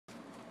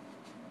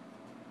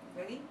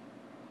Ready?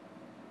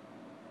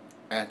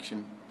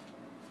 Action.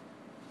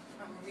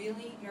 I'm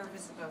really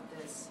nervous about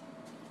this.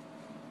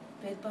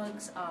 Bed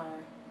bugs are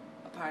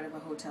a part of a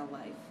hotel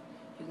life.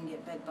 You can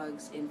get bed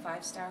bugs in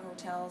 5-star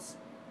hotels,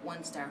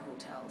 1-star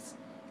hotels.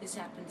 This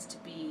happens to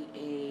be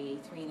a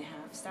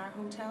 3.5-star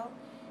hotel,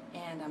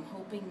 and I'm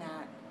hoping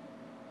that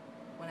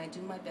when I do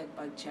my bed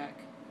bug check,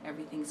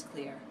 everything's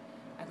clear.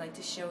 I'd like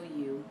to show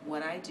you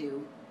what I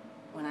do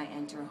when I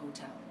enter a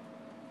hotel.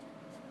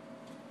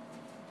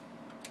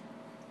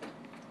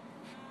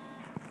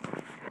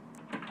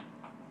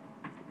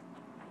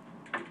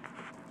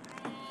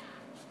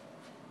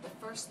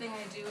 The first thing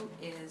I do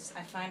is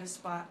I find a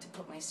spot to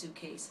put my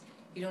suitcase.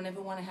 You don't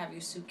ever want to have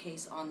your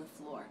suitcase on the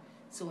floor.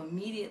 So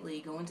immediately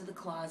go into the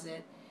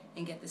closet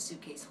and get the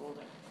suitcase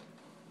holder.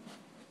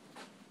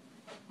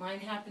 Mine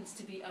happens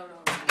to be out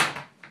already.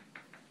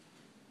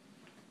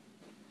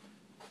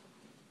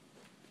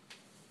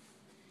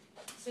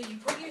 So you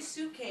put your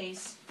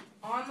suitcase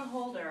on the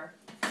holder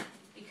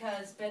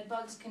because bed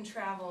bugs can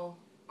travel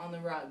on the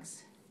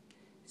rugs.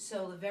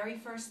 So the very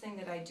first thing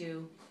that I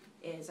do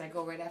is I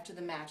go right after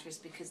the mattress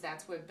because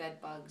that's where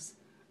bed bugs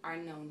are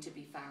known to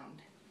be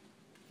found.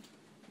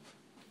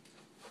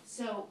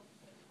 So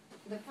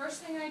the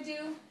first thing I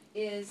do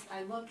is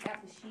I look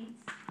at the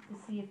sheets to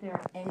see if there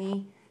are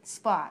any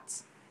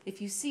spots.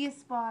 If you see a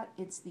spot,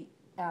 it's the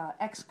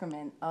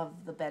excrement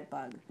of the bed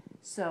bug.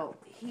 So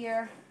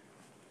here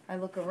I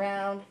look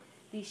around.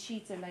 These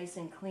sheets are nice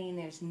and clean.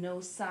 There's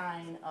no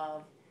sign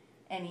of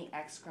any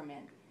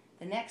excrement.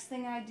 The next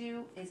thing I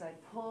do is I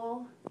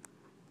pull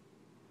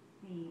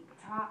the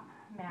top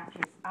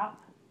mattress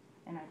up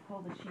and I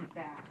pull the sheet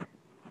back.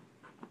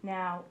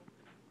 Now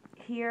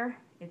here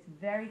it's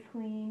very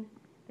clean.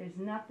 There's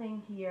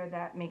nothing here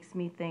that makes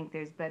me think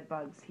there's bed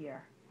bugs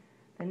here.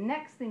 The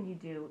next thing you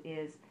do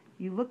is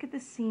you look at the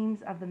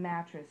seams of the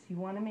mattress. You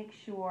want to make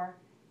sure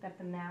that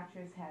the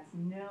mattress has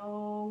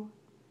no,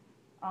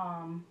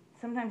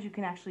 sometimes you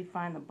can actually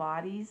find the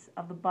bodies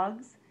of the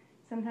bugs.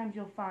 Sometimes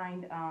you'll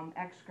find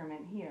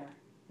excrement here,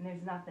 and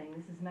there's nothing.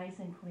 This is nice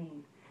and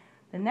clean.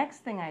 The next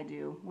thing I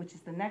do, which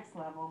is the next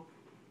level,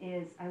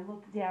 is I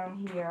look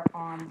down here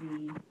on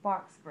the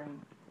box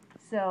spring.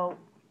 So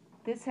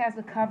this has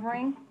a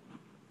covering.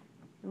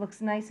 It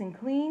looks nice and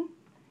clean.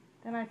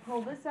 Then I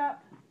pull this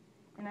up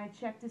and I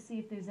check to see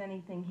if there's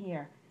anything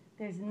here.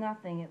 There's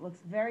nothing. It looks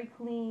very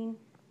clean.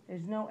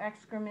 There's no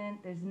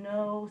excrement. There's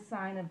no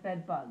sign of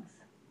bed bugs.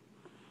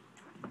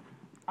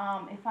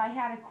 If I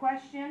had a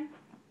question,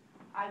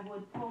 I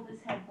would pull this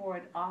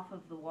headboard off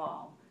of the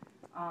wall.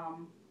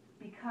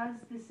 Because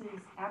this is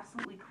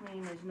absolutely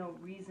clean, there's no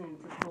reason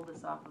to pull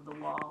this off of the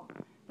wall.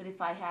 But if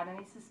I had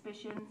any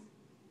suspicions,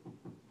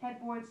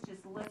 headboards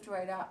just lift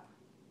right up,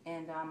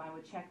 and I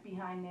would check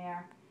behind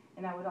there,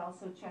 and I would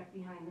also check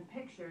behind the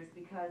pictures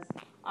because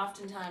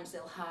oftentimes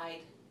they'll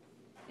hide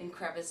in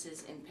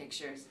crevices in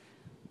pictures.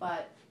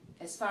 But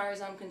as far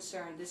as I'm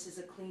concerned, this is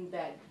a clean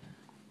bed.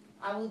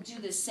 I will do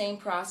the same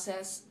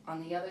process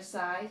on the other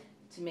side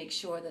to make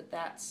sure that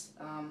that's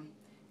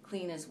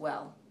clean as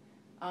well.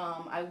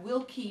 I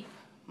will keep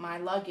my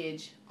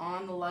luggage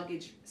on the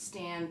luggage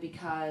stand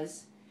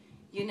because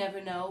you never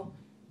know,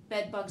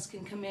 bed bugs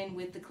can come in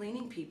with the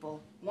cleaning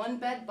people. One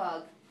bed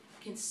bug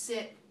can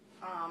sit,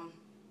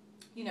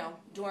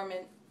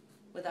 dormant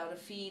without a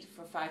feed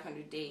for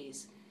 500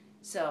 days.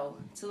 So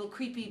it's a little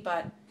creepy,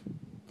 but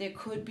there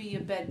could be a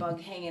bed bug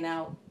hanging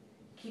out.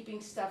 Keeping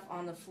stuff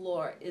on the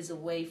floor is a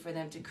way for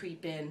them to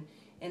creep in,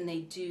 and they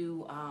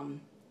do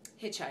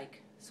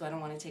hitchhike, so I don't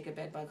want to take a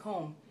bed bug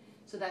home.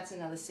 So that's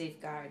another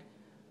safeguard.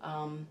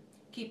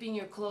 Keeping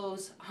your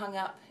clothes hung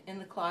up in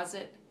the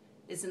closet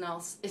is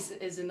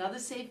another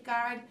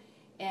safeguard,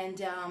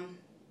 and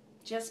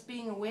just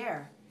being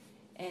aware.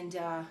 And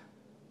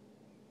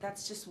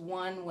that's just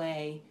one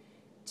way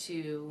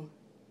to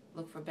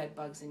look for bed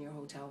bugs in your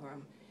hotel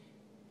room.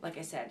 Like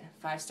I said,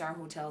 5-star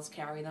hotels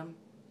carry them.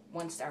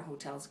 1-star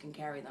hotels can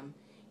carry them.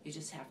 You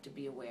just have to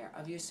be aware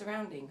of your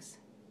surroundings.